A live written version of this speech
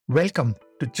Welcome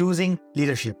to Choosing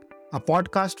Leadership, a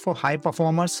podcast for high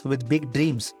performers with big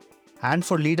dreams and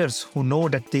for leaders who know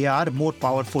that they are more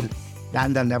powerful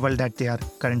than the level that they are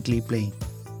currently playing.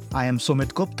 I am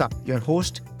Sumit Gupta, your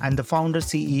host and the founder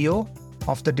CEO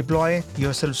of the Deploy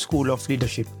Yourself School of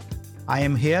Leadership. I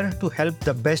am here to help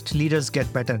the best leaders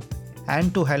get better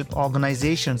and to help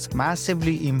organizations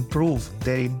massively improve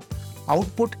their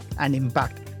output and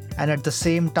impact, and at the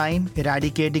same time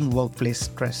eradicating workplace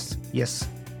stress. Yes,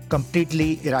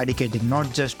 completely eradicating,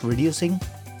 not just reducing,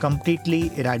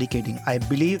 completely eradicating. I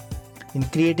believe in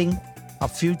creating a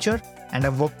future and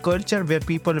a work culture where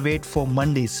people wait for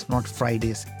Mondays, not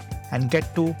Fridays, and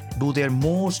get to do their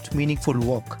most meaningful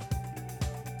work.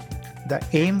 The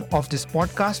aim of this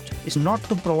podcast is not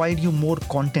to provide you more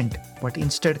content, but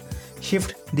instead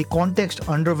shift the context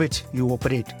under which you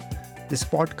operate. This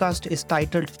podcast is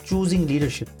titled Choosing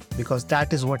Leadership because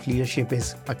that is what leadership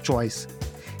is, a choice.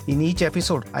 In each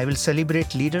episode, I will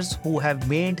celebrate leaders who have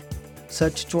made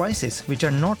such choices, which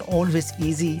are not always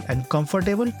easy and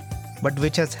comfortable, but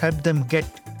which has helped them get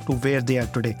to where they are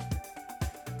today.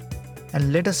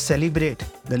 And let us celebrate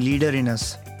the leader in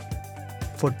us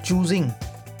for choosing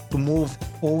to move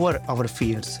over our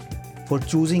fears, for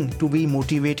choosing to be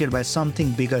motivated by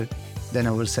something bigger than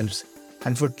ourselves,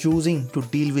 and for choosing to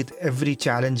deal with every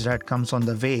challenge that comes on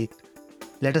the way.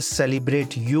 Let us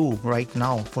celebrate you right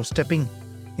now for stepping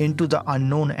into the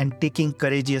unknown and taking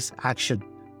courageous action,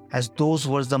 as those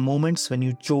were the moments when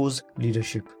you chose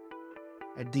leadership.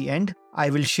 At the end, I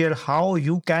will share how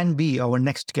you can be our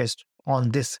next guest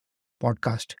on this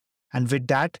podcast. And with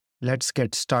that, let's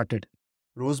get started.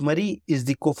 Rosemarie is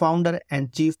the co-founder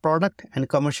and chief product and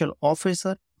commercial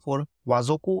officer for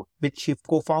Wazoku, which she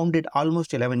co-founded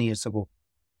almost 11 years ago.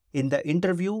 In the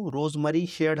interview, Rosemarie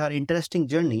shared her interesting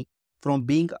journey from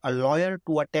being a lawyer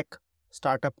to a tech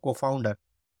startup co-founder.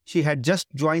 She had just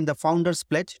joined the Founders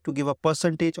Pledge to give a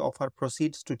percentage of her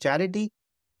proceeds to charity,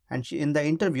 and in the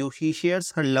interview, she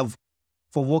shares her love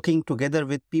for working together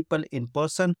with people in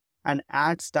person and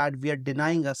adds that we are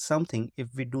denying us something if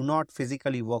we do not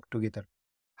physically work together.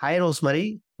 Hi,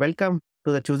 Rosemarie. Welcome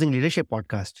to the Choosing Leadership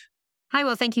podcast. Hi,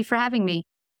 well, thank you for having me.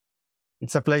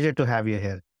 It's a pleasure to have you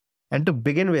here. And to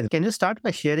begin with, can you start by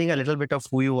sharing a little bit of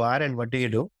who you are and what do you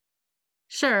do?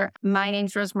 Sure. My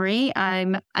name's Rosemarie.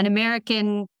 I'm an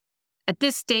American, at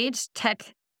this stage,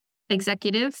 tech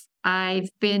executive. I've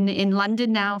been in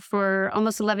London now for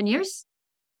almost 11 years.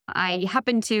 I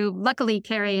happen to luckily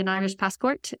carry an Irish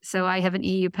passport, so I have an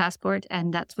EU passport,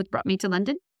 and that's what brought me to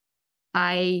London.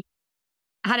 I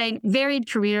had a varied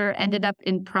career, ended up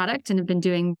in product, and have been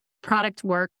doing product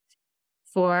work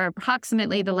for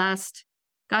approximately the last,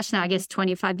 now I guess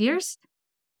 25 years.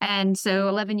 And so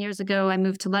 11 years ago, I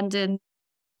moved to London,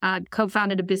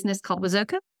 co-founded a business called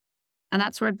Wazoku, and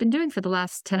that's what I've been doing for the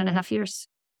last 10 and a half years.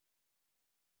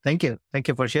 Thank you. Thank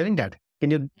you for sharing that. Can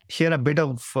you share a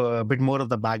bit more of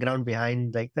the background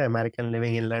behind like the American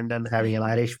living in London, having an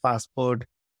Irish passport?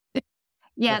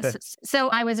 Yes. So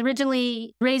I was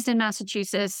originally raised in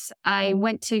Massachusetts. I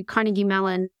went to Carnegie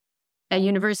Mellon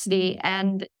University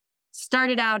and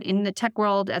started out in the tech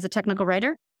world as a technical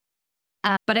writer.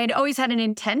 But I'd always had an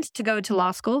intent to go to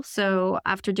law school. So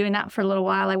after doing that for a little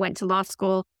while, I went to law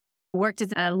school, worked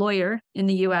as a lawyer in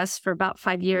the US for about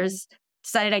 5 years,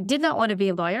 decided I did not want to be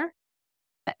a lawyer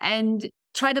and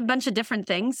tried a bunch of different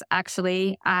things.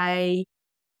 Actually, I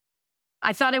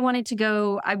thought I wanted to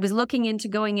go, I was looking into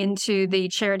going into the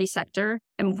charity sector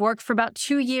and worked for about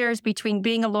 2 years between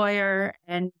being a lawyer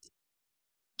and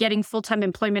getting full-time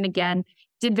employment again.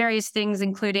 Did various things,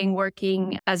 including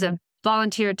working as a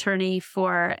volunteer attorney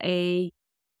for a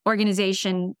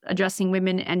organization addressing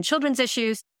women and children's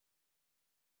issues.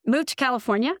 Moved to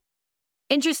California.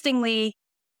 Interestingly,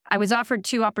 I was offered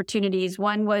 2 opportunities.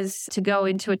 One was to go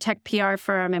into a tech PR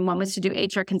firm and one was to do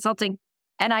HR consulting.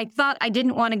 And I thought I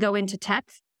didn't want to go into tech,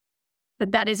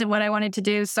 but that isn't what I wanted to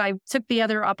do. So I took the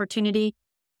other opportunity,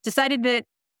 decided that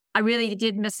I really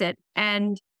did miss it.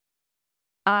 And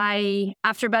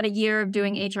after about a year of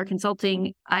doing HR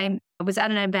consulting, I was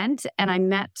at an event and I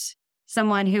met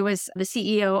someone who was the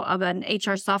CEO of an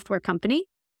HR software company.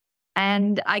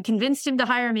 And I convinced him to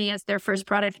hire me as their first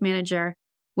product manager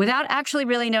without actually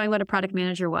really knowing what a product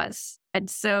manager was. And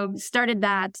so started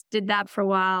that, did that for a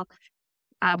while.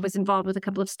 I was involved with a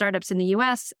couple of startups in the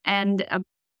US, and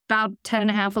about 10 and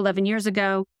a half, 11 years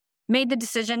ago, made the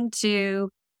decision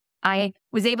I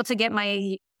was able to get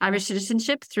my Irish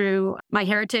citizenship through my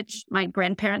heritage. My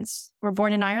grandparents were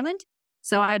born in Ireland.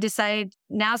 So I decided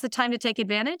now's the time to take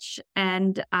advantage.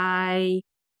 And I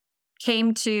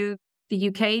came to the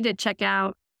UK to check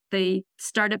out the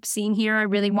startup scene here. I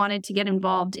really wanted to get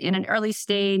involved in an early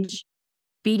stage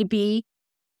B2B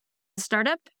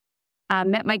startup.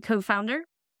 Met my co-founder.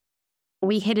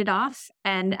 We hit it off.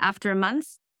 And after a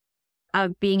month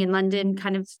of being in London,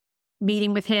 kind of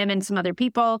meeting with him and some other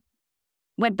people,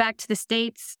 went back to the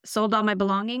States, sold all my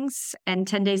belongings, and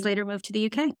 10 days later moved to the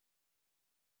UK.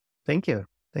 Thank you.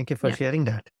 Thank you for sharing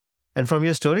that. And from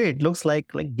your story, it looks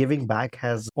like giving back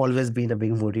has always been a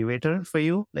big motivator for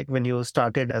you, like when you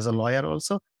started as a lawyer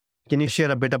also. Can you share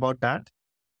a bit about that?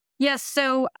 Yes.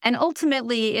 So, and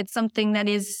ultimately, it's something that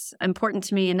is important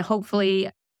to me. And hopefully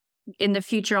in the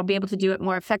future, I'll be able to do it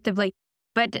more effectively.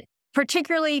 But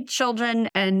particularly children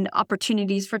and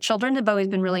opportunities for children have always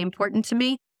been really important to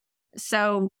me.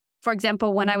 So, for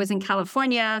example, when I was in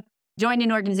California, joined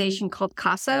an organization called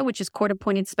CASA, which is Court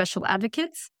Appointed Special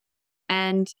Advocates.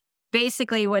 And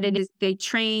basically what it is, they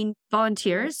train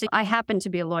volunteers. I happen to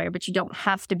be a lawyer, but you don't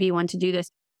have to be one to do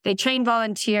this. They train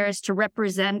volunteers to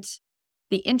represent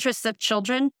the interests of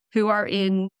children who are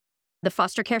in the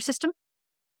foster care system.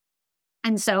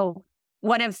 And so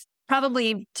one of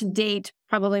probably to date,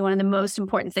 probably one of the most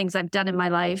important things I've done in my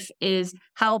life is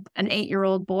help an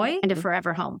 8-year-old boy find a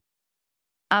forever home.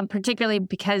 Particularly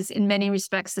because in many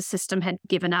respects, the system had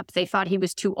given up. They thought he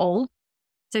was too old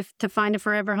to find a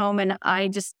forever home. And I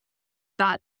just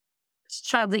thought, this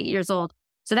child's 8 years old.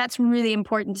 So that's really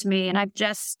important to me. And I've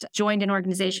just joined an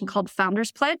organization called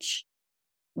Founders Pledge,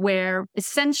 where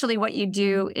essentially what you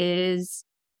do is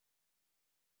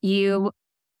you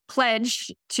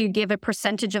pledge to give a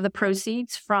percentage of the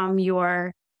proceeds from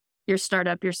your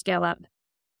startup, your scale up,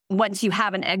 once you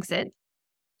have an exit.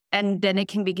 And then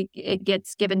it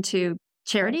gets given to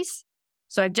charities.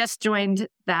 So I've just joined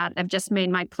that. I've just made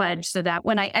my pledge so that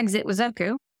when I exit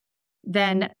Wazoku,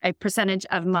 then a percentage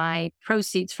of my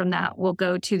proceeds from that will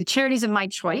go to the charities of my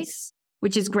choice,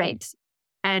 which is great.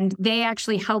 And they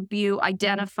actually help you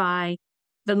identify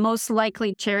the most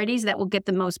likely charities that will get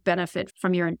the most benefit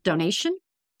from your donation.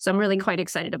 So I'm really quite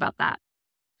excited about that.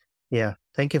 Yeah.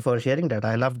 Thank you for sharing that.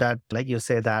 I love that. Like you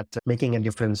say, that making a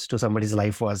difference to somebody's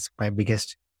life was my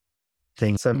biggest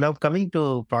thing. So now coming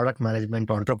to product management,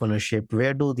 entrepreneurship,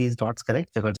 where do these dots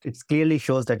connect? Because it clearly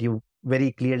shows that you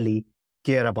very clearly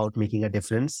care about making a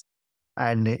difference.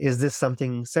 And is this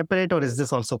something separate, or is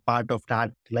this also part of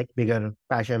that bigger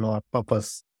passion or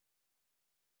purpose?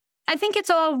 I think it's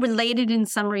all related in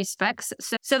some respects.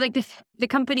 So the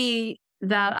company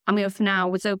that I'm with now,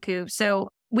 Wazoku, so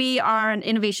we are an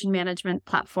innovation management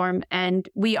platform, and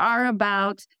we are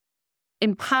about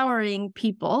empowering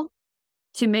people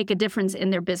to make a difference in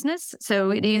their business.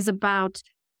 So it is about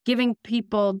giving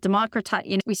people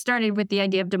we started with the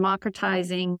idea of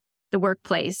democratizing the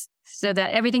workplace so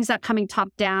that everything's not coming top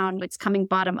down, it's coming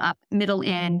bottom up, middle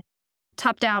in,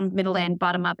 top down, middle in,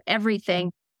 bottom up,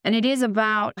 everything. And it is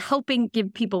about helping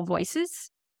give people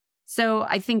voices. So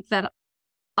I think that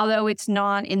although it's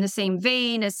not in the same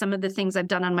vein as some of the things I've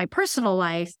done on my personal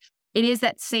life, it is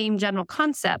that same general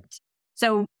concept.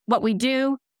 So what we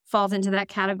do falls into that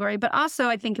category. But also,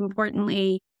 I think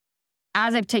importantly,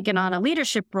 as I've taken on a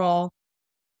leadership role,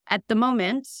 at the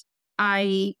moment,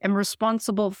 I am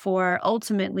responsible for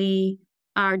ultimately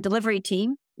our delivery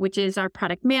team, which is our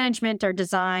product management, our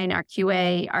design, our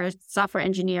QA, our software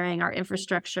engineering, our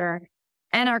infrastructure,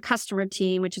 and our customer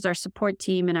team, which is our support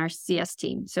team and our CS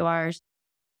team. So our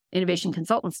innovation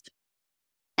consultants.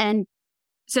 And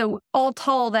so all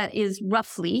told, that is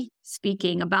roughly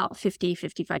speaking about 50,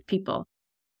 55 people.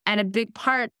 And a big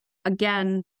part,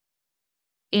 again,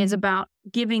 is about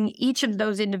giving each of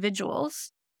those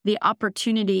individuals the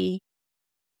opportunity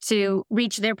to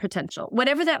reach their potential,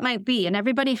 whatever that might be. And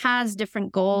everybody has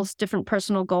different goals, different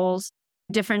personal goals,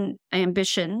 different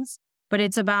ambitions. But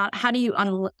it's about how do you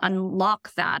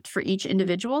unlock that for each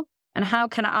individual? And how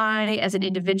can I, as an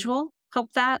individual,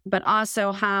 help that? But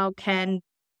also, how can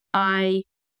I,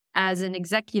 as an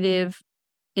executive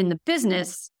in the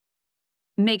business,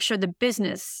 make sure the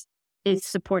business is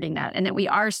supporting that and that we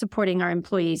are supporting our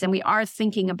employees and we are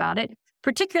thinking about it,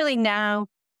 particularly now,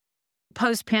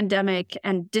 post-pandemic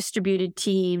and distributed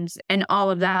teams and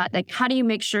all of that. Like, how do you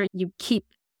make sure you keep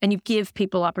and you give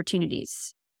people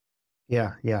opportunities?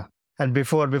 Yeah. And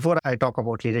before I talk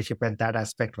about leadership and that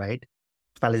aspect, right?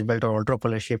 Management or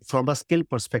entrepreneurship from a skill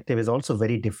perspective is also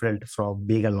very different from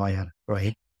being a lawyer,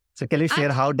 right? So can you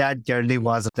share how that journey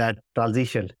was, that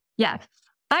transition? Yeah.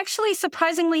 Actually,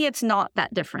 surprisingly, it's not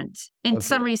that different in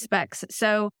some respects.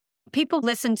 So people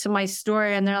listen to my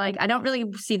story and they're like, I don't really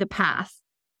see the path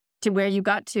to where you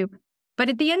got to. But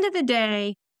at the end of the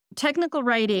day, technical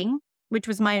writing, which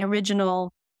was my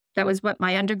original, that was what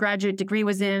my undergraduate degree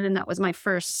was in, and that was my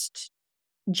first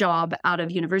job out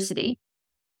of university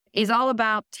is all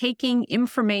about taking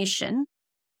information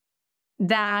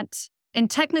that, and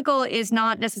technical is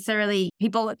not necessarily,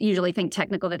 people usually think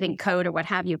technical, they think code or what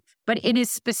have you, but it is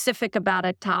specific about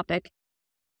a topic.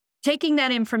 Taking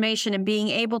that information and being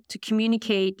able to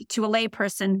communicate to a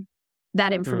layperson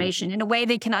that information in a way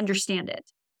they can understand it.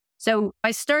 So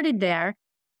I started there.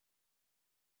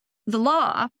 The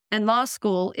law and law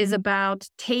school is about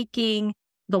taking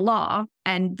the law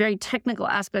and very technical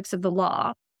aspects of the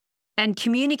law and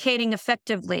communicating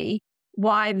effectively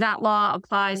why that law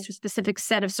applies to a specific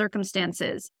set of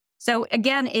circumstances. So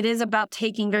again, it is about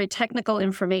taking very technical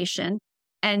information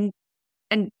and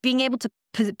being able to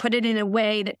put it in a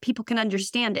way that people can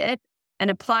understand it and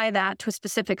apply that to a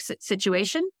specific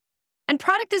situation. And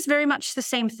product is very much the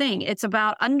same thing. It's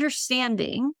about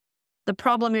understanding the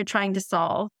problem you're trying to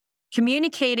solve,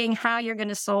 communicating how you're going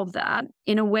to solve that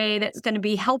in a way that's going to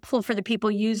be helpful for the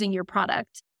people using your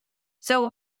product.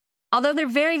 So although they're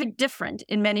very different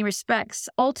in many respects,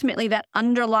 ultimately that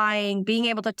underlying being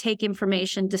able to take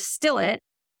information, distill it,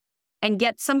 and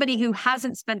get somebody who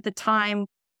hasn't spent the time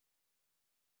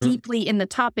deeply in the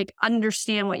topic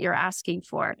understand what you're asking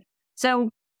for. So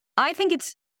I think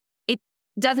it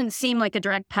doesn't seem like a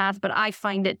direct path, but I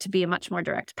find it to be a much more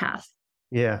direct path.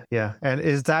 Yeah, yeah. And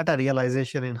is that a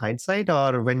realization in hindsight,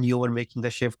 or when you were making the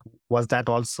shift, was that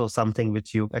also something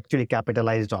which you actually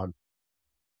capitalized on?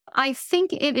 I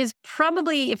think it is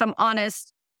probably, if I'm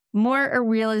honest, more a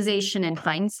realization in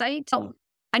hindsight. So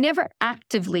I never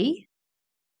actively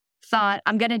thought,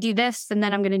 I'm going to do this, and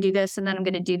then I'm going to do this, and then I'm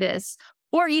going to do this.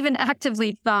 Or even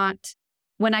actively thought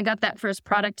when I got that first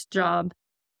product job,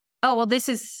 oh, well,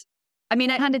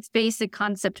 I had its basic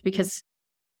concept because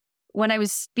when I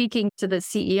was speaking to the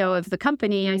CEO of the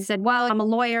company, I said, well, I'm a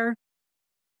lawyer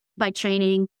by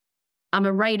training. I'm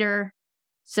a writer.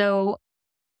 So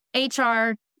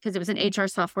HR, because it was an HR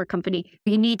software company,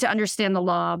 you need to understand the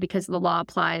law because the law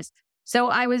applies. So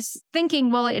I was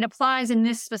thinking, well, it applies in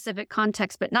this specific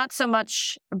context, but not so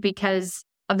much because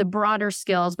of the broader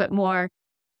skills, but more,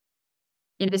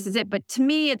 this is it. But to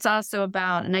me, it's also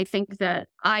about, and I think that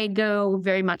I go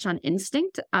very much on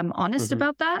instinct. I'm honest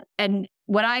about that. And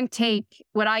what I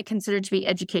consider to be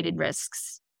educated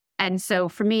risks. And so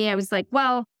for me, I was like,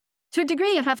 well, to a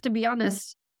degree, I have to be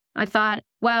honest. I thought,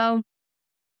 well,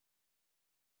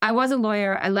 I was a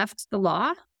lawyer. I left the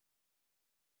law.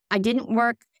 I didn't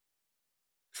work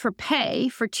for pay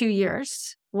for 2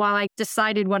 years while I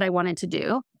decided what I wanted to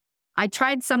do. I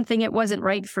tried something, it wasn't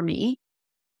right for me.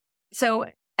 So,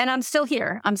 and I'm still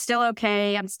here. I'm still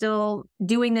okay. I'm still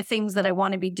doing the things that I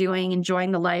want to be doing,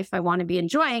 enjoying the life I want to be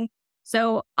enjoying.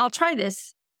 So I'll try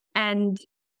this and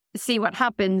see what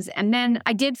happens. And then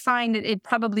I did find that it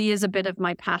probably is a bit of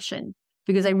my passion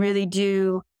because I really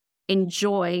do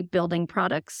enjoy building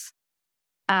products.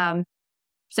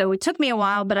 So it took me a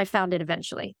while, but I found it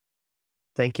eventually.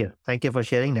 Thank you. Thank you for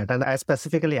sharing that. And I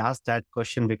specifically asked that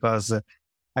question because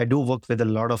I do work with a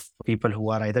lot of people who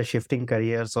are either shifting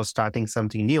careers or starting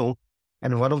something new.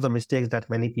 And one of the mistakes that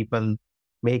many people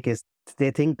make is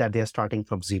they think that they're starting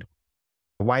from zero.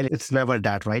 While it's never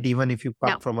that, right? Even if you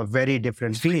come from a very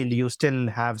different field, you still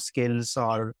have skills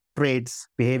or traits,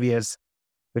 behaviors,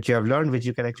 which you have learned, which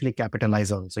you can actually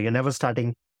capitalize on. So you're never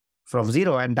starting from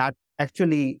zero. And that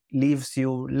actually leaves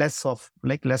you less of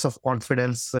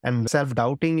confidence and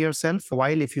self-doubting yourself.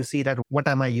 While if you see that, what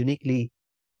am I uniquely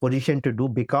positioned to do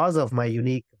because of my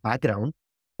unique background?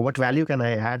 What value can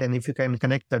I add? And if you can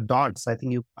connect the dots, I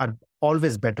think you are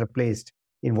always better placed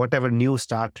in whatever new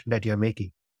start that you're making.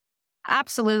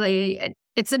 Absolutely.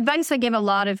 It's advice I give a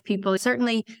lot of people,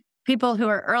 certainly people who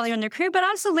are earlier in their career, but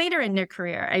also later in their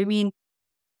career. I mean,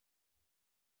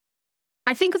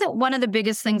 I think that one of the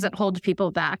biggest things that holds people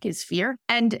back is fear.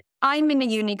 And I'm in a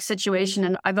unique situation,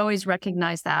 and I've always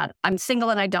recognized that. I'm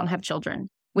single and I don't have children,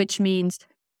 which means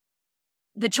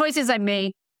the choices I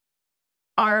make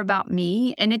are about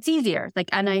me, and it's easier.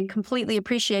 And I completely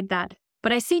appreciate that.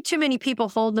 But I see too many people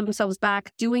hold themselves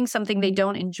back doing something they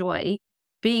don't enjoy,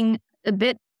 being a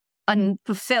bit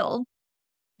unfulfilled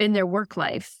in their work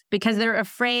life because they're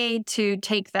afraid to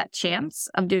take that chance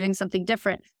of doing something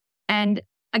different. And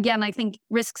again, I think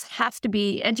risks have to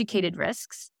be educated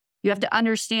risks. You have to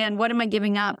understand, what am I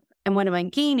giving up and what am I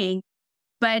gaining?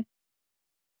 But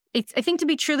I think to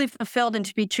be truly fulfilled and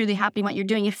to be truly happy in what you're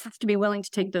doing, you have to be willing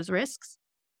to take those risks.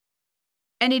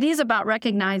 And it is about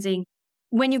recognizing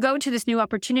when you go to this new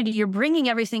opportunity, you're bringing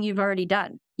everything you've already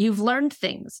done. You've learned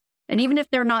things. And even if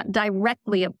they're not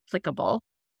directly applicable,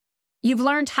 you've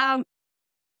learned how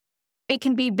it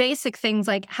can be basic things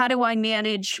like, how do I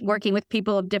manage working with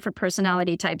people of different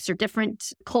personality types or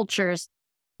different cultures?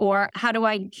 Or how do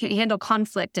I handle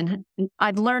conflict? And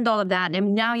I've learned all of that. And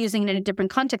I'm now using it in a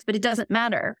different context, but it doesn't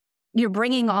matter. You're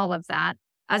bringing all of that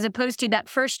as opposed to that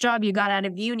first job you got out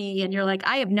of uni and you're like,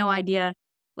 I have no idea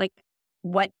like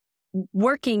what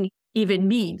working even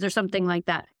means or something like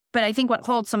that. But I think what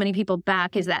holds so many people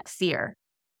back is that fear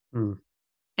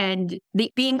and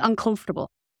being uncomfortable.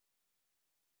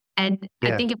 And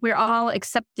I think if we're all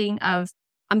accepting of,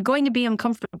 I'm going to be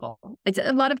uncomfortable. It's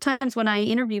a lot of times when I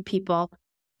interview people,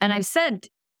 and I've said,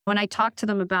 when I talk to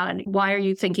them about it, why are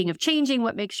you thinking of changing?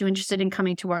 What makes you interested in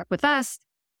coming to work with us?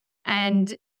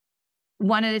 And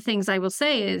one of the things I will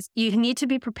say is you need to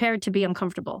be prepared to be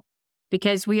uncomfortable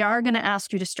because we are going to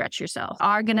ask you to stretch yourself,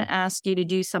 are going to ask you to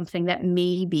do something that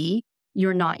maybe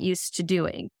you're not used to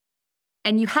doing.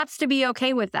 And you have to be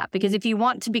okay with that because if you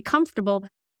want to be comfortable,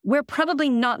 we're probably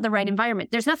not the right environment.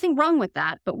 There's nothing wrong with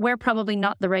that, but we're probably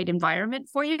not the right environment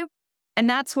for you. And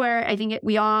that's where I think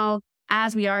we all,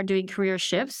 as we are doing career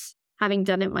shifts, having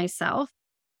done it myself,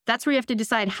 that's where you have to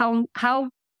decide how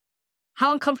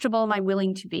uncomfortable am I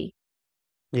willing to be?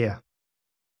 Yeah.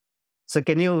 So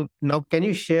can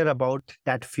you share about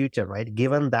that future, right?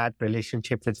 Given that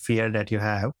relationship with fear that you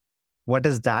have, what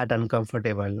is that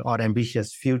uncomfortable or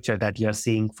ambitious future that you're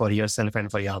seeing for yourself and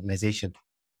for your organization?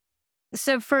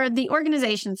 So for the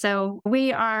organization,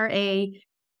 we are a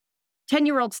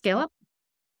 10-year-old scale-up.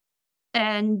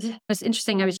 And it's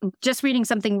interesting. I was just reading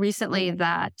something recently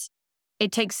that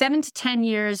it takes 7 to 10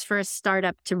 years for a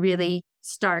startup to really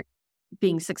start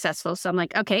being successful. So I'm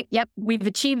like, okay, yep, we've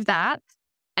achieved that.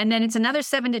 And then it's another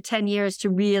 7 to 10 years to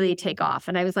really take off.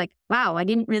 And I was like, wow, I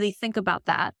didn't really think about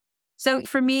that. So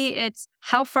for me, it's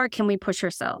how far can we push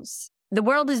ourselves? The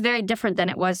world is very different than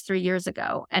it was 3 years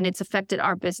ago, and it's affected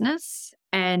our business.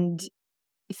 And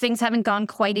things haven't gone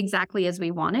quite exactly as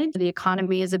we wanted. The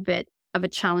economy is a bit of a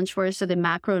challenge for us. So the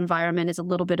macro environment is a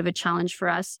little bit of a challenge for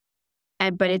us.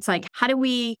 But it's like, how do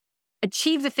we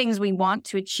achieve the things we want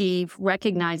to achieve,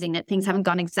 recognizing that things haven't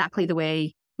gone exactly the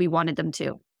way we wanted them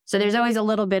to? So there's always a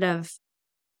little bit of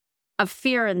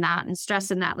fear in that and stress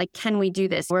in that. Like, can we do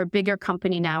this? We're a bigger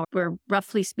company now. We're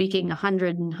roughly speaking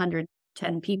 100 and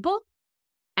 110 people.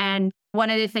 And one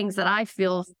of the things that I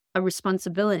feel a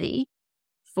responsibility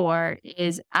for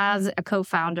is as a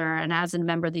co-founder and as a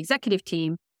member of the executive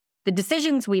team, the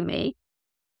decisions we make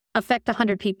affect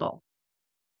 100 people.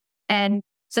 And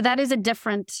so that is a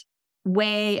different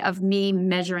way of me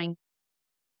measuring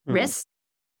risk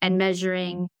and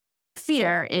measuring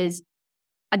fear is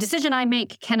a decision I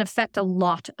make can affect a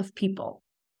lot of people.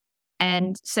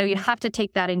 And so you have to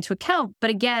take that into account. But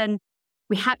again,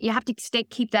 you have to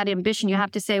keep that ambition. You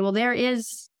have to say, well,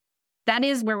 that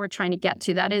is where we're trying to get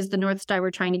to. That is the North Star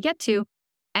we're trying to get to.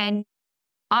 And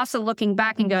also looking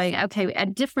back and going, okay,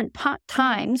 at different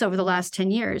times over the last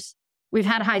 10 years, we've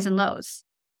had highs and lows.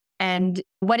 And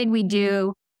what did we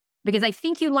do? Because I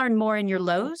think you learn more in your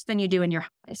lows than you do in your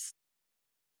highs.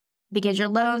 Because your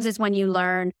lows is when you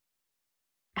learn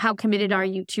how committed are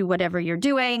you to whatever you're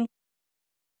doing?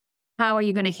 How are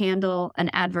you going to handle an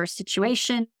adverse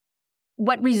situation?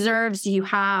 What reserves do you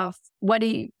have? What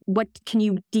can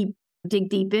you dig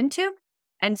deep into?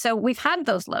 And so we've had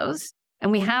those lows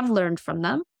and we have learned from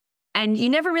them. And you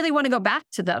never really want to go back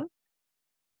to them.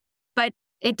 But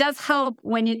it does help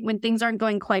when things aren't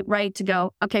going quite right to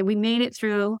go, okay, we made it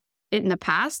through it in the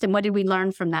past. And what did we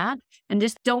learn from that? And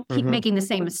just don't keep making the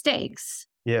same mistakes.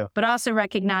 Yeah. But also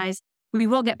recognize we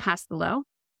will get past the low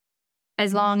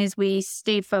as long as we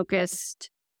stay focused.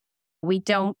 We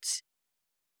don't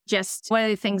just, one of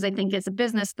the things I think as a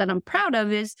business that I'm proud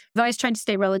of is I've always tried to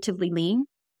stay relatively lean.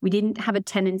 We didn't have a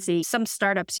tendency. Some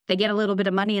startups, they get a little bit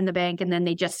of money in the bank and then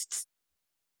they just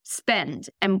spend.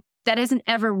 And that hasn't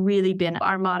ever really been,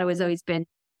 our motto has always been,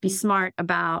 be smart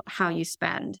about how you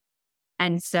spend.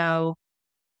 And so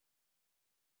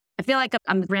I feel like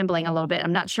I'm rambling a little bit.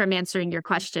 I'm not sure I'm answering your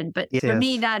question, but for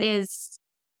me,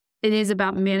 it is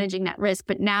about managing that risk,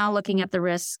 but now looking at the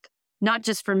risk, not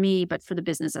just for me, but for the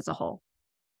business as a whole.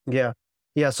 Yeah.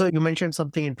 Yeah. So you mentioned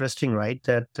something interesting, right?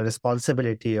 That the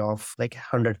responsibility of like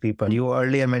 100 people. You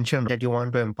earlier mentioned that you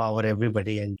want to empower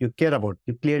everybody and you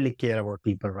clearly care about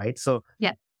people, right? So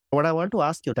yeah. What I want to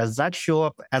ask you, does that show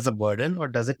up as a burden or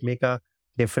does it make a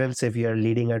difference if you're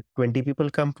leading a 20 people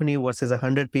company versus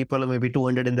 100 people or maybe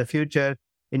 200 in the future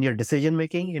in your decision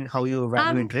making, in how you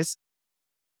evaluate risk?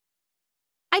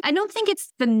 I don't think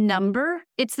it's the number.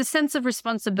 It's the sense of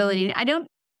responsibility. I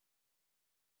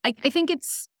think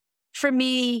it's, for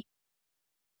me,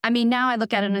 I mean, now I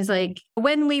look at it as like,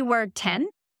 when we were 10,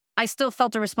 I still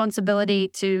felt a responsibility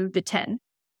to the 10.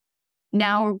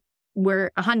 Now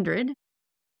we're 100.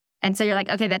 And so you're like,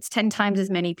 okay, that's 10 times as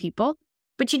many people.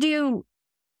 But you do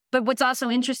But what's also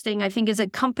interesting, I think, as a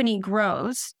company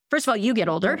grows, first of all, you get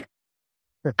older,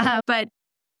 but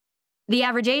the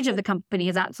average age of the company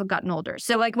has also gotten older.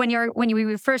 So like when we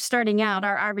were first starting out,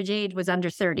 our average age was under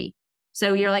 30.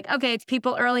 So you're like, okay, it's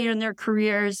people earlier in their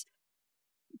careers.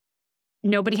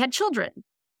 Nobody had children.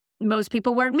 Most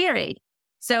people weren't married.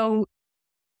 So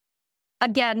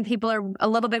again, people are a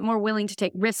little bit more willing to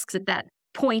take risks at that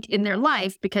point in their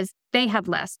life because they have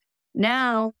less.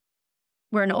 Now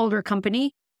we're an older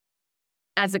company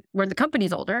where the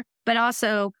company's older, but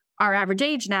also our average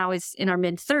age now is in our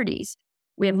mid 30s.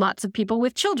 We have lots of people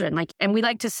with children, and we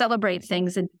like to celebrate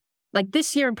things. And like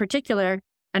this year in particular,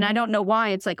 and I don't know why,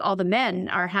 it's like all the men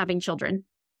are having children.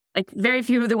 Like very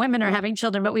few of the women are having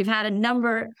children, but we've had a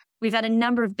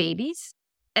number of babies.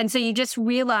 And so you just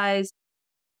realize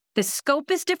the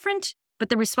scope is different, but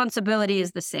the responsibility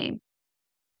is the same.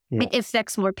 Yeah. It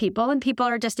affects more people, and people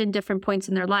are just in different points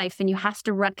in their life. And you have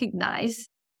to recognize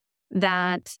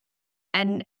that.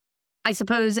 And I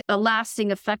suppose a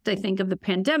lasting effect, I think, of the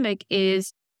pandemic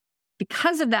is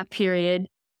because of that period,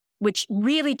 which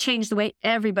really changed the way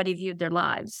everybody viewed their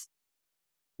lives,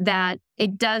 that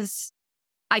it does,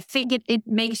 I think it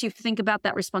makes you think about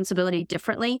that responsibility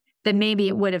differently than maybe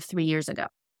it would have 3 years ago.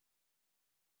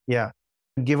 Yeah.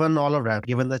 Given all of that,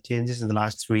 given the changes in the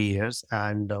last 3 years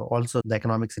and also the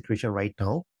economic situation right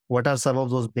now, what are some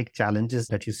of those big challenges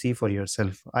that you see for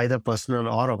yourself, either personal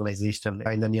or organizational,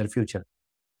 in the near future?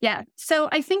 Yeah. So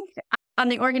I think on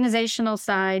the organizational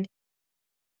side,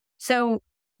 so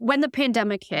when the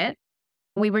pandemic hit,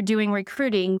 we were doing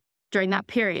recruiting during that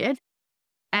period.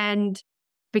 And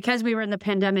because we were in the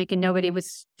pandemic and nobody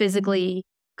was physically,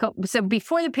 so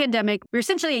before the pandemic, we were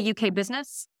essentially a UK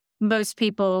business. Most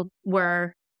people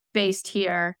were based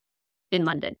here in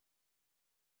London.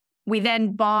 We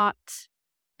then bought,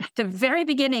 at the very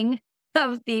beginning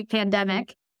of the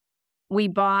pandemic, we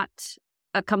bought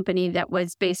a company that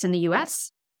was based in the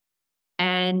US.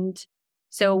 And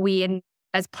so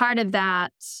as part of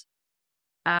that,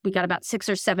 we got about 6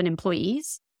 or 7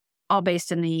 employees, all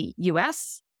based in the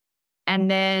US.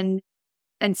 And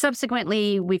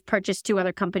subsequently, we've purchased 2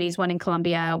 other companies, one in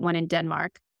Colombia, one in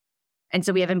Denmark. And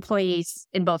so we have employees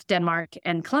in both Denmark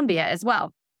and Colombia as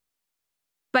well.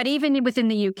 But even within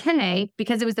the UK,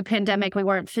 because it was the pandemic, we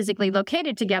weren't physically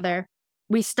located together,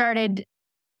 we started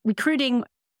recruiting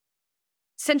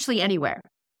essentially anywhere.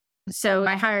 So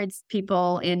I hired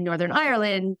people in Northern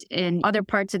Ireland, in other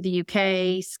parts of the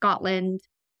UK, Scotland,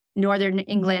 Northern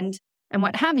England, and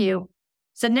what have you.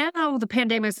 So now the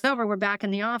pandemic is over, we're back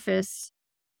in the office,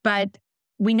 but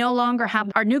we no longer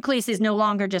have, our nucleus is no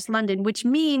longer just London, which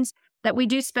means that we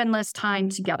do spend less time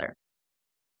together,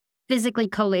 physically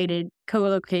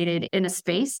co-located in a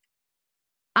space.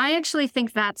 I actually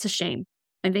think that's a shame.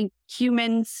 I think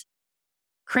humans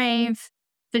crave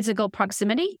physical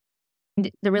proximity.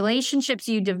 The relationships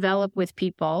you develop with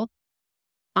people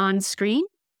on screen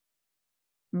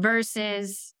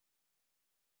versus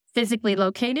physically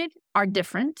located are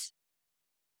different.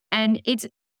 And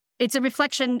it's a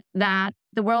reflection that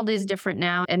the world is different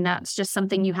now, and that's just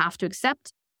something you have to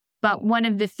accept. But one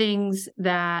of the things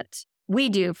that we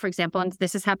do, for example, and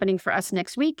this is happening for us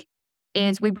next week,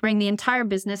 is we bring the entire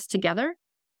business together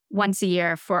once a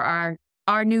year for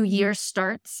our new year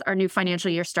starts, our new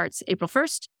financial year starts April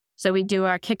 1st. So we do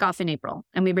our kickoff in April,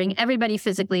 and we bring everybody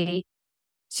physically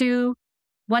to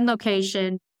one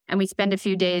location, and we spend a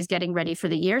few days getting ready for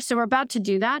the year. So we're about to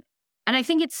do that. And I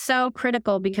think it's so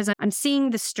critical because I'm seeing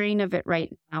the strain of it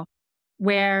right now,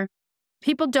 where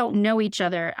people don't know each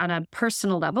other on a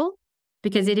personal level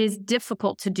because it is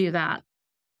difficult to do that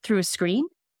through a screen.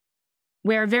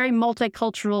 We're a very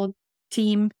multicultural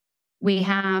team. We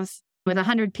have, with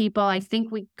 100 people, I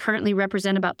think we currently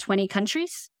represent about 20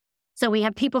 countries. So we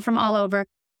have people from all over,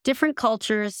 different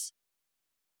cultures.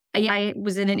 I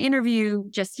was in an interview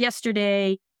just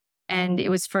yesterday, and it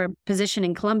was for a position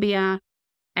in Colombia.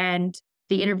 And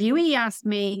the interviewee asked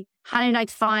me, how did I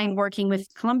find working with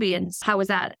Colombians? How was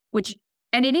that?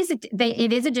 And it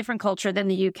is a different culture than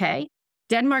the UK.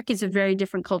 Denmark is a very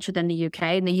different culture than the UK,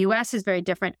 and the US is very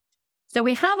different. So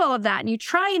we have all of that, and you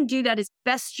try and do that as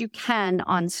best you can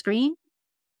on screen.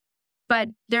 But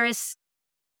there is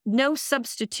no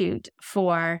substitute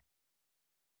for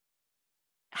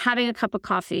having a cup of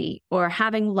coffee or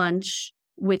having lunch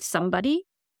with somebody.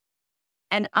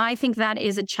 And I think that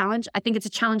is a challenge. I think it's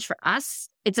a challenge for us.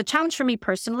 It's a challenge for me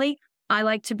personally. I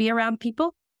like to be around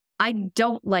people. I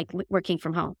don't like working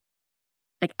from home.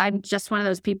 Like, I'm just one of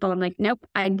those people. I'm like, nope.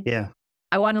 I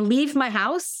want to leave my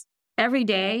house every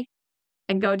day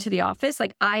and go to the office.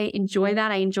 Like, I enjoy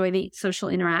that. I enjoy the social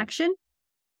interaction.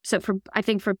 So I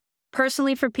think for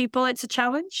personally for people, it's a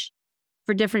challenge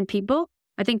for different people.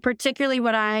 I think particularly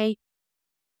what I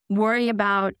worry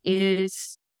about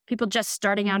is people just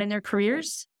starting out in their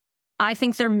careers. I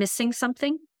think they're missing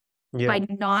something by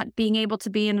not being able to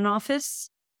be in an office,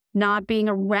 not being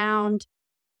around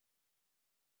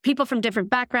people from different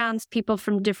backgrounds, people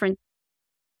from different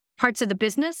parts of the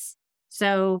business.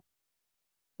 So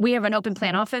we have an open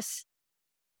plan office.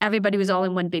 Everybody was all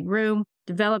in one big room,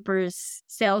 developers,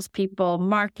 salespeople,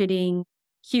 marketing,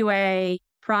 QA,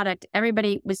 product.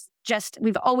 Everybody was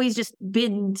we've always just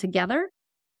been together.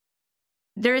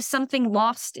 There is something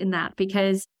lost in that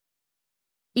because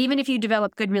even if you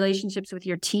develop good relationships with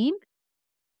your team,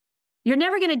 you're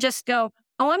never going to just go,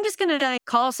 oh, I'm just going to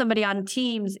call somebody on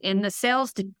Teams in the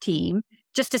sales team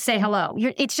just to say hello.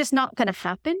 It's just not going to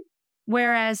happen.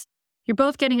 Whereas you're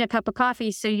both getting a cup of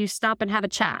coffee, so you stop and have a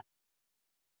chat.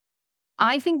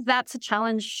 I think that's a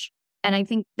challenge. And I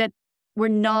think that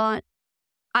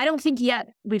I don't think yet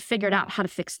we've figured out how to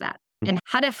fix that and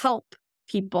how to help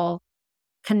people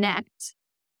connect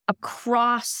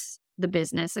across the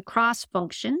business, across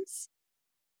functions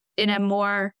in a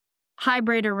more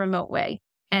hybrid or remote way.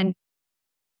 And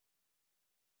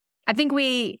I think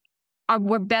we're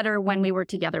better when we were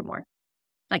together more.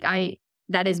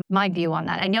 That is my view on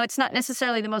that. I know it's not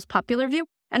necessarily the most popular view,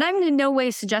 and I'm in no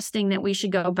way suggesting that we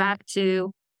should go back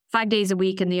to 5 days a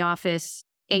week in the office,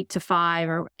 8 to 5,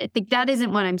 or I think that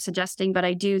isn't what I'm suggesting, but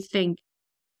I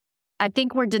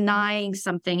think we're denying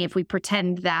something if we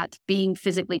pretend that being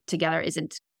physically together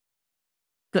isn't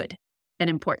good and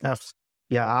important.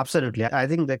 Yeah, absolutely. I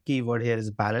think the key word here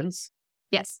is balance.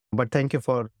 Yes. But thank you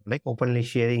for openly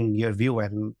sharing your view.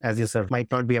 And as you said,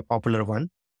 might not be a popular one,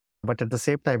 but at the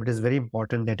same time, it is very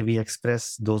important that we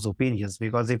express those opinions,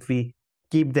 because if we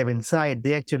keep them inside,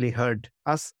 they actually hurt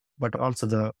us, but also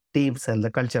the teams and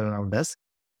the culture around us.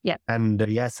 Yeah. And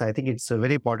yes, I think it's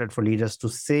very important for leaders to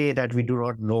say that we do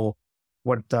not know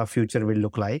what the future will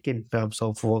look like in terms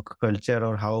of work culture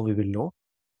or how we will know,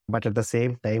 but at the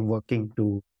same time, working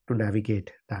to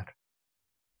navigate that.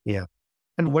 Yeah.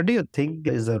 And what do you think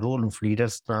is the role of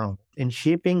leaders now in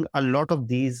shaping a lot of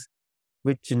these,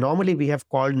 which normally we have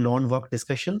called non-work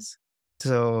discussions?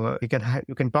 So you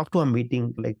can talk to a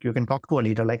meeting, you can talk to a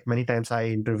leader. Like many times I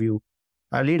interview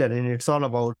a leader and it's all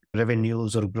about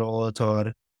revenues or growth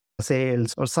or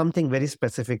sales or something very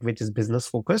specific, which is business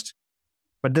focused.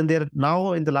 But then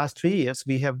now in the last 3 years,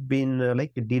 we have been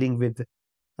dealing with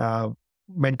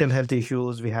mental health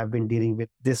issues. We have been dealing with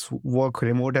this work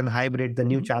remote and hybrid, the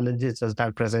new challenges that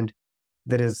are present.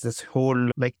 There is this whole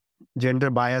gender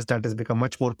bias that has become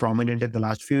much more prominent in the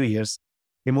last few years.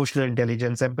 Emotional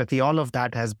intelligence, empathy, all of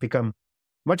that has become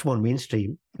much more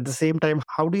mainstream. At the same time,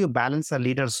 how do you balance a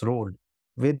leader's role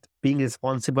with being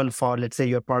responsible for, let's say,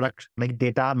 your product, like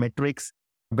data, metrics,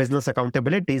 business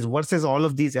accountabilities versus all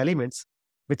of these elements,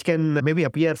 which can maybe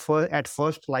appear at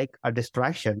first like a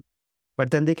distraction,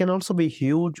 but then they can also be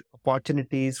huge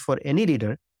opportunities for any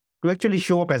leader to actually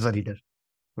show up as a leader,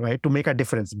 right? To make a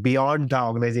difference beyond the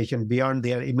organization, beyond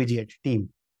their immediate team.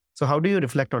 So how do you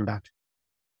reflect on that?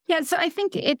 Yeah, so I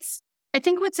think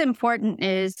what's important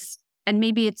is, and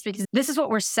maybe it's because this is what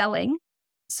we're selling.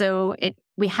 So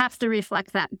we have to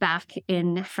reflect that back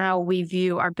in how we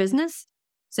view our business.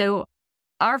 So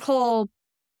our whole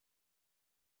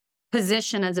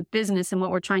position as a business and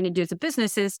what we're trying to do as a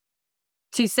business is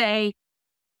to say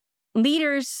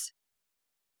leaders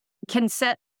can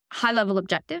set high-level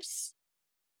objectives,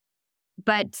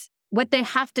 but what they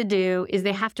have to do is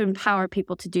they have to empower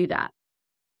people to do that.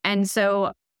 And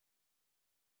so,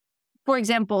 for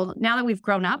example, now that we've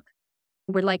grown up,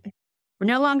 we're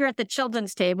no longer at the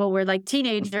children's table. We're like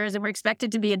teenagers and we're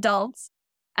expected to be adults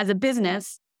as a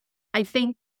business. I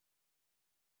think,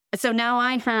 so now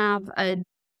I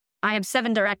have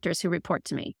 7 directors who report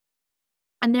to me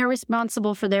and they're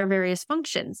responsible for their various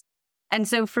functions. And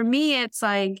so for me, it's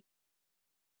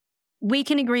we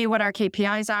can agree what our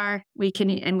KPIs are. We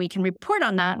can report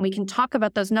on that and we can talk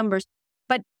about those numbers,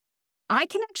 but I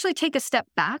can actually take a step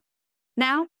back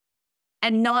now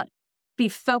and not be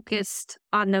focused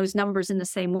on those numbers in the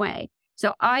same way.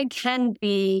 So I can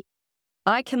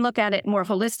look at it more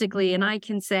holistically and I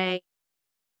can say,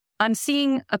 I'm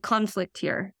seeing a conflict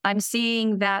here. I'm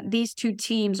seeing that these 2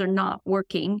 teams are not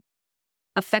working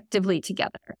effectively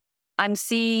together. I'm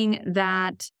seeing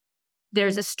that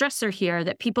there's a stressor here,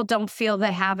 that people don't feel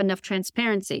they have enough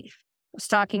transparency. I was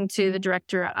talking to the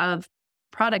director of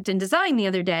product and design the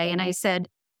other day, and I said,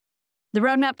 the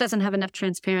roadmap doesn't have enough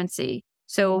transparency.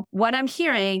 So what I'm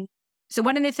hearing,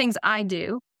 one of the things I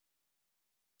do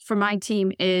for my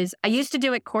team is, I used to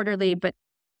do it quarterly, but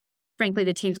frankly,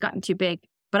 the team's gotten too big.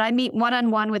 but I meet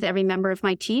one-on-one with every member of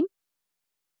my team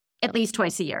at least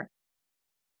twice a year.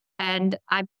 And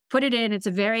I put it in, it's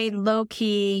a very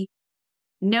low-key,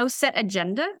 no set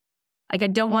agenda. Like I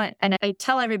don't want, and I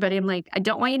tell everybody, I'm like, I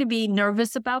don't want you to be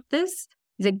nervous about this.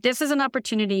 He's like, this is an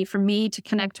opportunity for me to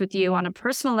connect with you on a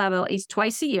personal level at least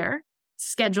twice a year,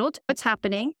 scheduled, what's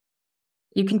happening.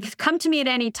 You can come to me at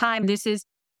any time.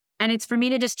 And it's for me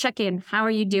to just check in. How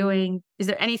are you doing? Is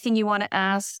there anything you want to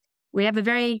ask? We have a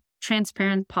very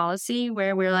transparent policy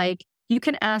where we're like, you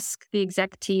can ask the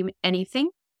exec team anything,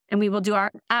 and we will do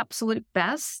our absolute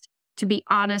best to be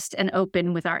honest and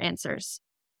open with our answers.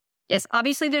 Yes,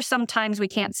 obviously there's some times we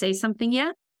can't say something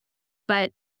yet,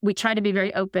 but we try to be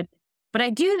very open. But I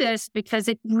do this because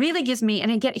it really gives me,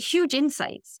 and I get huge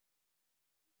insights.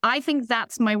 I think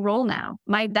that's my role now.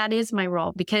 That is my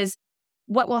role, because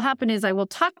what will happen is I will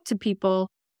talk to people.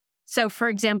 So for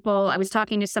example, I was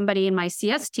talking to somebody in my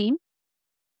CS team,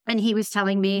 and he was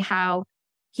telling me how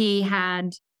he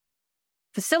had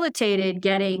facilitated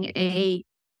getting a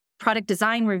product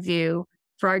design review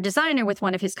for our designer with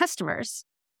one of his customers.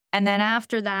 And then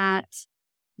after that,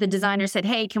 the designer said,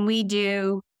 hey, can we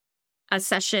do a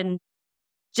session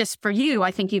just for you?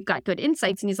 I think you've got good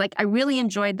insights. And he's like, I really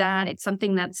enjoyed that. It's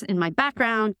something that's in my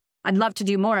background. I'd love to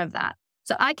do more of that.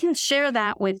 So I can share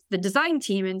that with the design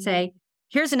team and say,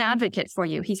 here's an advocate for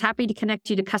you. He's happy to connect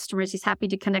you to customers. He's happy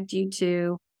to connect you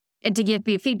to, and to give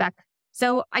you feedback.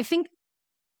 So I think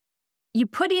you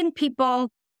put in people,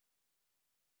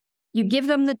 you give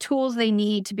them the tools they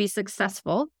need to be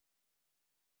successful.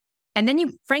 And then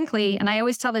you, frankly, and I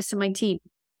always tell this to my team,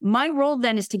 my role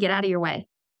then is to get out of your way.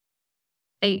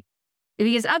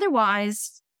 Because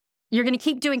otherwise, you're going to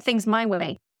keep doing things my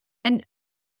way. And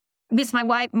because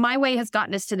my way has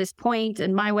gotten us to this point,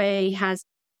 and my way has,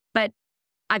 but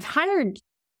I've hired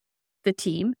the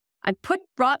team. I've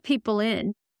brought people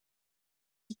in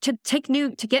to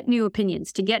get new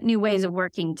opinions, to get new ways of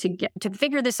working, to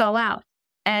figure this all out.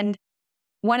 And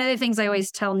one of the things I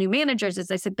always tell new managers is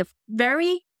I said, the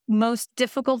very most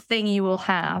difficult thing you will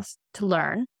have to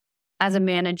learn as a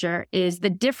manager is the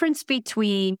difference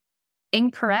between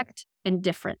incorrect and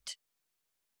different.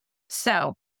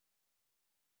 So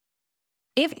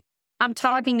if I'm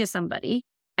talking to somebody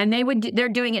and they're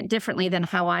doing it differently than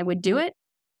how I would do it,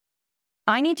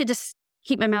 I need to just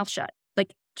keep my mouth shut.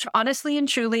 Like honestly and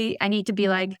truly, I need to be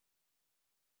like,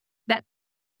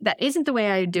 that isn't the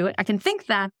way I would do it. I can think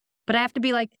that, but I have to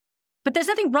be like, but there's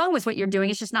nothing wrong with what you're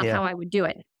doing. It's just not how I would do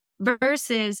it.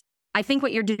 Versus, I think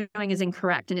what you're doing is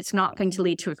incorrect and it's not going to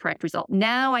lead to a correct result.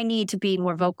 Now I need to be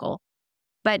more vocal.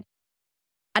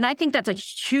 And I think that's a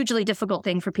hugely difficult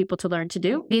thing for people to learn to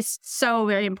do. It's so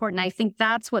very important. I think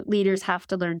that's what leaders have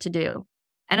to learn to do.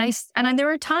 And there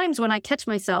are times when I catch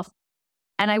myself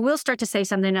and I will start to say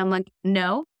something and I'm like,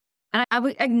 no. And I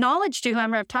would acknowledge to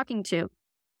whoever I'm talking to,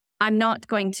 I'm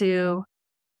going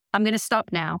to stop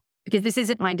now because this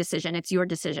isn't my decision. It's your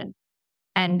decision.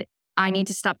 And I need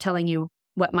to stop telling you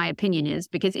what my opinion is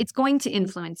because it's going to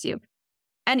influence you.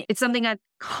 And it's something I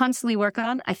constantly work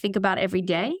on. I think about every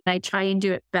day. I try and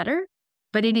do it better.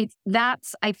 But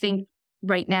that's, I think,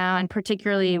 right now, and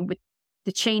particularly with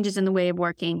the changes in the way of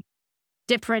working,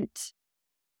 different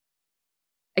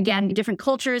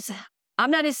cultures.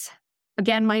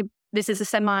 This is a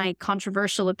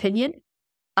semi-controversial opinion.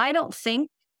 I don't think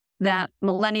that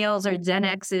millennials or Gen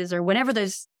X's or whatever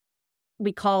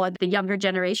we call it, the younger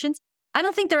generations, I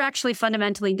don't think they're actually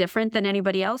fundamentally different than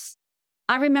anybody else.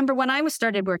 I remember when I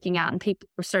started working out and people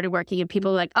started working and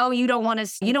people were like, oh, you don't want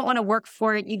to work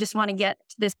for it. You just want to get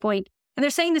to this point. And they're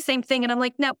saying the same thing. And I'm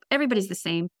like, no, everybody's the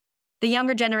same. The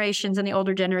younger generations and the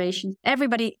older generations,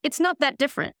 everybody, it's not that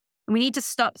different. And we need to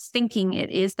stop thinking it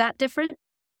is that different.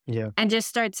 Yeah. And just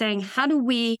start saying, how do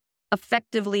we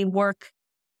effectively work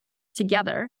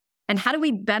together? And how do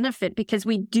we benefit? Because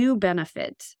we do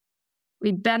benefit.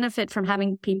 We benefit from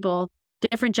having people,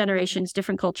 different generations,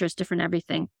 different cultures, different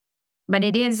everything. But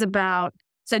it is about,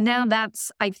 so now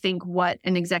that's, I think, what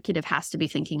an executive has to be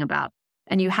thinking about.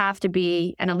 And you have to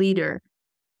be a leader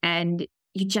and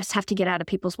you just have to get out of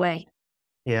people's way.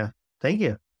 Yeah. Thank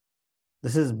you.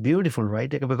 This is beautiful, right?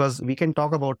 Because we can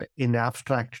talk about in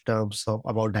abstract terms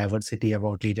about diversity,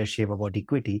 about leadership, about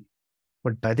equity.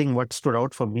 But I think what stood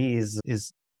out for me is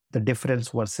the difference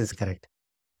versus correct.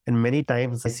 And many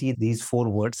times I see these 4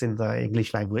 words in the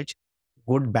English language,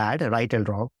 good, bad, right and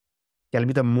wrong, can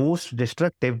be the most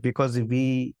destructive because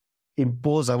we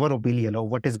impose our opinion of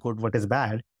what is good, what is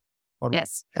bad.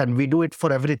 Yes. And we do it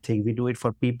for everything. We do it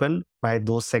for people by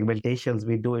those segmentations.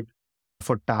 We do it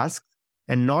for tasks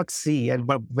and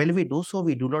but when we do so,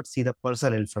 we do not see the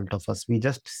person in front of us. We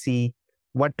just see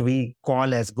what we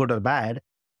call as good or bad.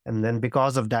 And then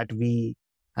because of that,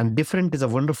 and different is a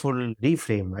wonderful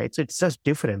reframe, right? So it's just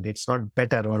different. It's not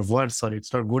better or worse, or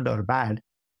it's not good or bad.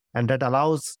 And that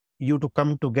allows you to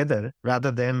come together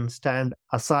rather than stand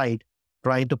aside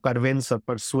trying to convince or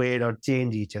persuade or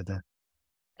change each other.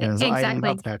 And so I Exactly.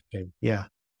 love that frame. Yeah.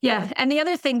 Yeah. And the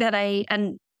other thing that I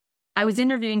was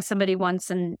interviewing somebody once,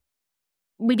 and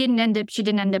she didn't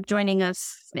end up joining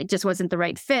us. It just wasn't the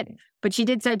right fit. But she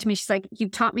did say to me, she's like, you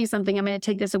taught me something. I'm going to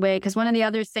take this away. Because one of the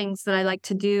other things that I like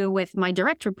to do with my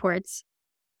direct reports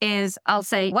is I'll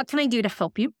say, what can I do to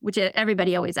help you? Which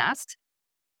everybody always asks.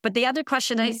 But the other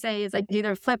question I say is, I do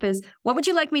their flip is, what would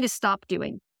you like me to stop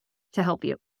doing to help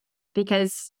you? But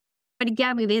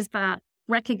again, it is that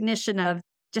recognition of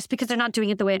just because they're not doing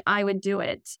it the way I would do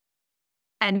it.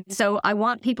 And so I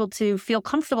want people to feel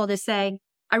comfortable to say,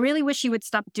 I really wish you would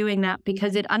stop doing that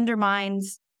because it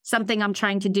undermines something I'm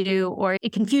trying to do, or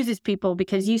it confuses people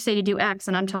because you say to do X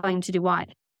and I'm telling them to do Y.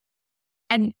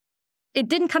 And it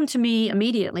didn't come to me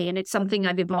immediately, and it's something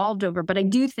I've evolved over, but I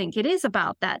do think it is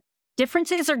about that.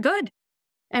 Differences are good,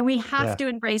 and we have to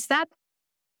embrace that.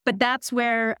 But that's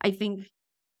where I think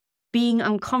being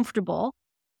uncomfortable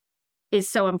is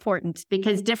so important,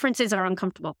 because differences are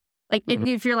uncomfortable. Like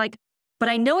if you're like, but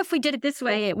I know if we did it this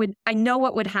way, I know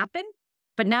what would happen.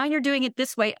 But now you're doing it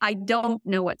this way. I don't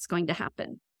know what's going to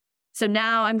happen. So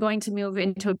now I'm going to move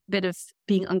into a bit of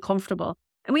being uncomfortable.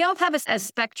 And we all have a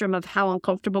spectrum of how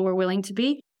uncomfortable we're willing to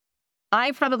be.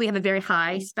 I probably have a very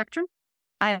high spectrum.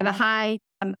 I have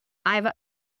a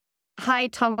high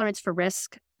tolerance for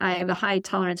risk. I have a high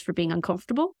tolerance for being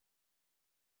uncomfortable.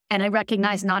 And I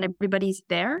recognize not everybody's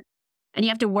there, and you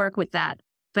have to work with that.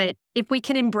 But if we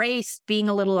can embrace being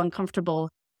a little uncomfortable,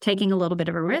 taking a little bit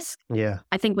of a risk,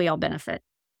 I think we all benefit.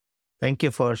 Thank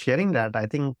you for sharing that. I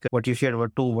think what you shared were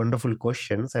two wonderful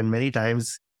questions. And many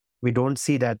times we don't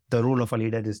see that the role of a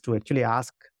leader is to actually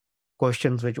ask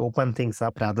questions which open things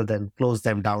up rather than close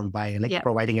them down by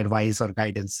providing advice or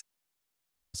guidance.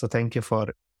 So thank you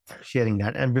for sharing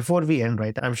that. And before we end,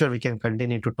 right, I'm sure we can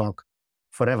continue to talk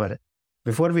forever.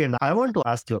 Before we end, I want to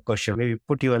ask you a question, maybe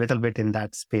put you a little bit in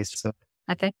that space. So,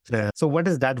 okay. So what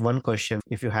is that one question,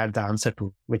 if you had the answer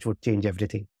to, which would change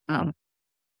everything? I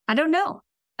don't know.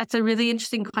 That's a really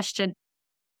interesting question.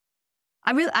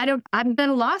 I'm at a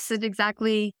loss at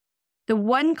exactly the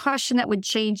one question that would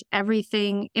change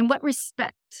everything. In what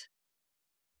respect?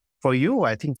 For you,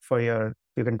 I think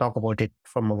you can talk about it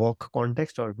from a work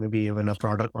context or maybe even a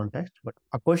broader context, but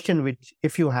a question which,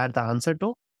 if you had the answer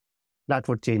to, that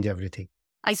would change everything.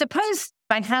 I suppose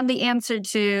I had the answer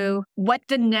to what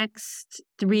the next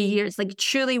 3 years, like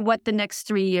truly what the next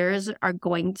 3 years are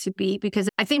going to be, because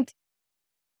I think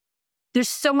there's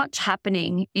so much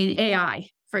happening in AI,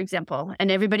 for example.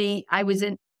 And I was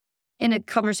in a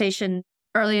conversation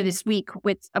earlier this week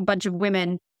with a bunch of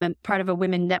women. I'm part of a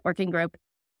women networking group.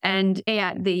 And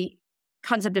AI, the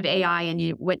concept of AI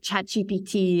and what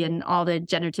ChatGPT and all the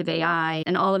generative AI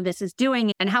and all of this is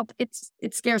doing, and how it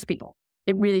scares people.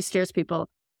 It really scares people.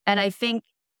 And I think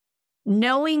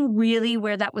knowing really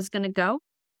where that was going to go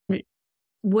it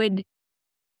would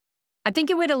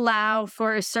allow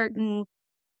for a certain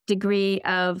degree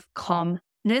of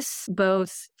calmness,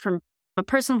 both from a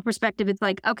personal perspective. It's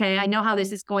like, okay, I know how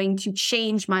this is going to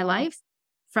change my life.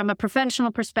 From a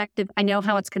professional perspective, I know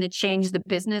how it's going to change the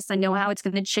business. I know how it's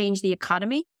going to change the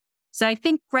economy. So I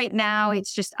think right now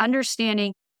it's just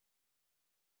understanding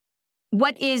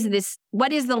what is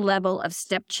the level of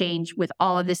step change with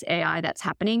all of this AI that's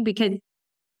happening? Because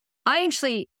I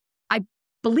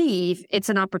believe it's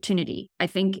an opportunity.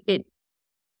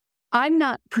 I'm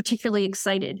not particularly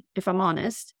excited, if I'm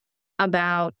honest,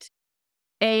 about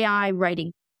AI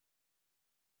writing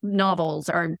novels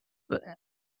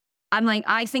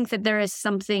I think that there is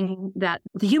something that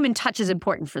the human touch is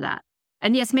important for that.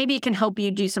 And yes, maybe it can help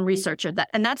you do some research of that.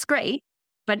 And that's great.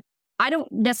 But I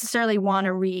don't necessarily want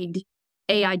to read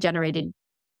AI generated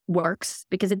works,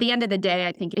 because at the end of the day,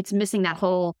 I think it's missing that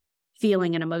whole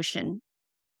feeling and emotion.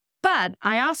 But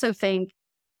I also think,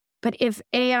 but if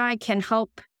AI can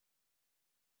help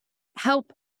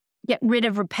get rid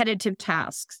of repetitive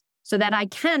tasks so that I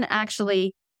can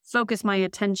actually focus my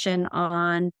attention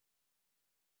on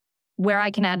where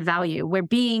I can add value, where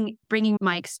bringing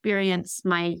my experience,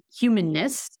 my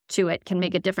humanness to it can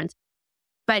make a difference.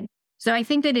 But so I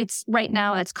think that it's right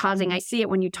now it's causing, I see it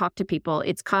when you talk to people,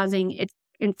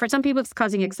 and for some people it's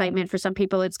causing excitement, for some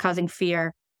people it's causing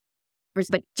fear,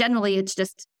 but generally it's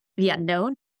just the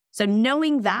unknown. So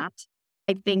knowing that,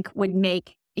 I think would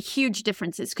make huge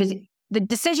differences, because the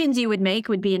decisions you would make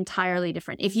would be entirely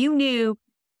different. If you knew,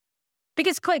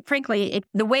 because quite frankly,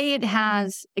 the way it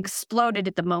has exploded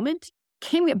at the moment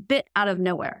came a bit out of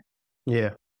nowhere.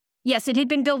 Yeah. Yes, it had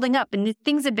been building up and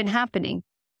things had been happening,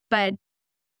 but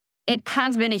it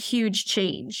has been a huge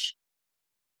change.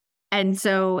 And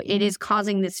so it is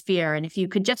causing this fear. And if you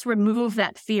could just remove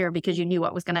that fear because you knew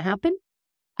what was going to happen,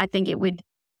 I think it would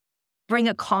bring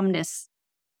a calmness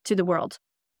to the world.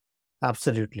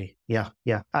 Absolutely. Yeah.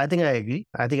 Yeah. I think I agree.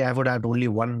 I think I would add only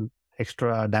one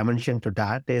extra dimension to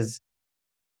that is,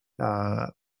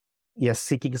 yes,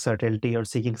 seeking certainty or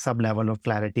seeking some level of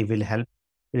clarity will help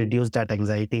reduce that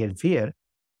anxiety and fear.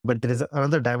 But there is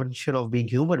another dimension of being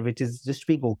human, which is just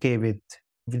being okay with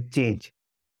change,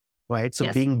 right? So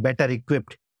Yes. being better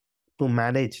equipped to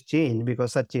manage change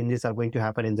because such changes are going to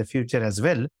happen in the future as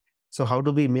well. So how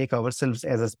do we make ourselves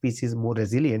as a species more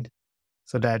resilient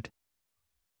so that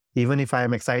even if I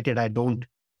am excited, I don't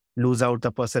lose out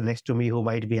the person next to me who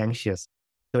might be anxious.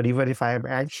 Or even if I am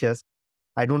anxious,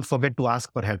 I don't forget to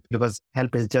ask for help because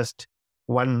help is just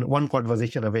one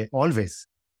conversation away always.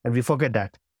 And we forget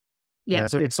that. Yeah.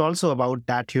 So it's also about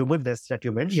that humanness that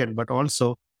you mentioned, but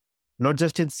also not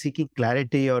just in seeking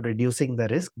clarity or reducing the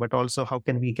risk, but also how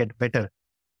can we get better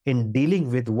in dealing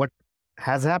with what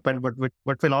has happened, but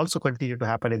what will also continue to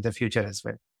happen in the future as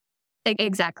well.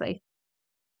 Exactly.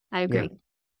 I agree. Yeah.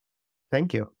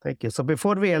 Thank you. Thank you. So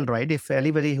before we end, right, if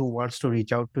anybody who wants to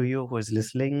reach out to you, who is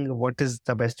listening, what is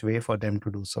the best way for them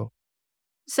to do so?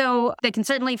 So they can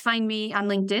certainly find me on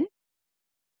LinkedIn,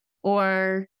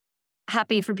 or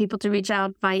happy for people to reach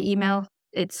out by email.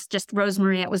 It's just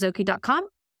rosemarie@wazoki.com,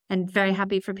 and very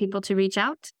happy for people to reach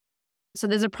out. So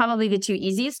those are probably the two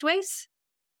easiest ways.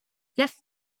 Yes.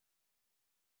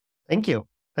 Thank you.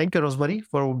 Thank you, Rosemary,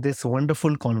 for this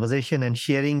wonderful conversation and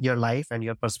sharing your life and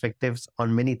your perspectives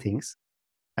on many things.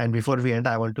 And before we end,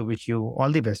 I want to wish you all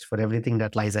the best for everything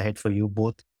that lies ahead for you,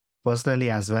 both personally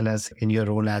as well as in your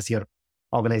role as your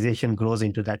organization grows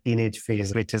into that teenage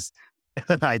phase, which is,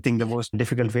 I think, the most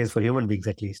difficult phase for human beings,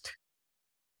 at least.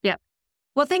 Yeah.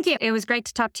 Well, thank you. It was great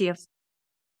to talk to you.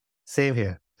 Same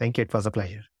here. Thank you. It was a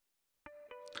pleasure.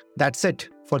 That's it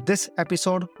for this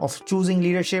episode of Choosing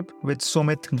Leadership with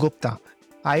Sumit Gupta.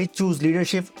 I choose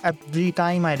leadership every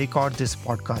time I record this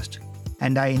podcast,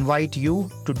 and I invite you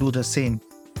to do the same.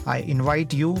 I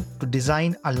invite you to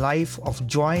design a life of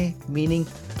joy, meaning,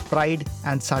 pride,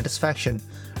 and satisfaction,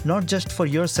 not just for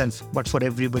yourself, but for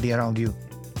everybody around you.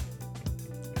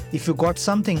 If you got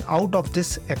something out of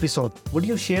this episode, would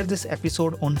you share this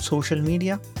episode on social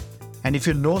media? And if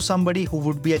you know somebody who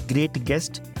would be a great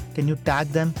guest, can you tag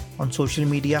them on social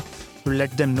media to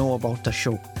let them know about the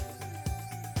show?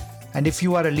 And if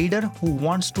you are a leader who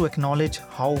wants to acknowledge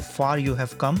how far you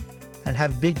have come and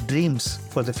have big dreams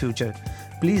for the future,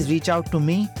 please reach out to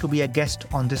me to be a guest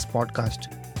on this podcast.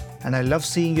 And I love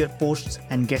seeing your posts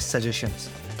and guest suggestions.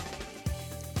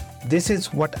 This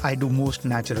is what I do most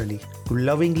naturally, to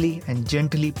lovingly and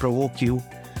gently provoke you,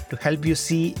 to help you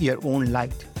see your own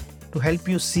light, to help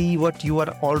you see what you are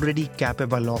already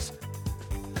capable of.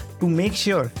 To make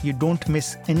sure you don't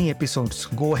miss any episodes,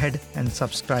 go ahead and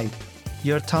subscribe.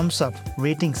 Your thumbs up,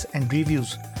 ratings, and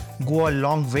reviews go a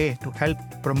long way to help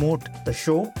promote the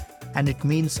show, and it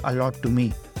means a lot to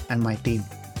me and my team.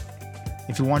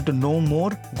 If you want to know more,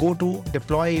 go to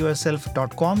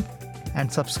deployyourself.com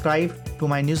and subscribe to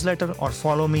my newsletter or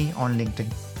follow me on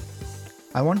LinkedIn.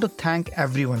 I want to thank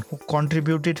everyone who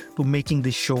contributed to making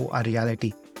this show a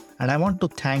reality, and I want to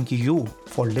thank you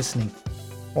for listening.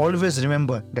 Always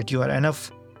remember that you are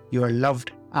enough, you are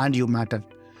loved, and you matter.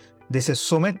 This is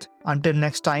Sumit. Until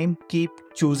next time, keep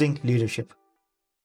choosing leadership.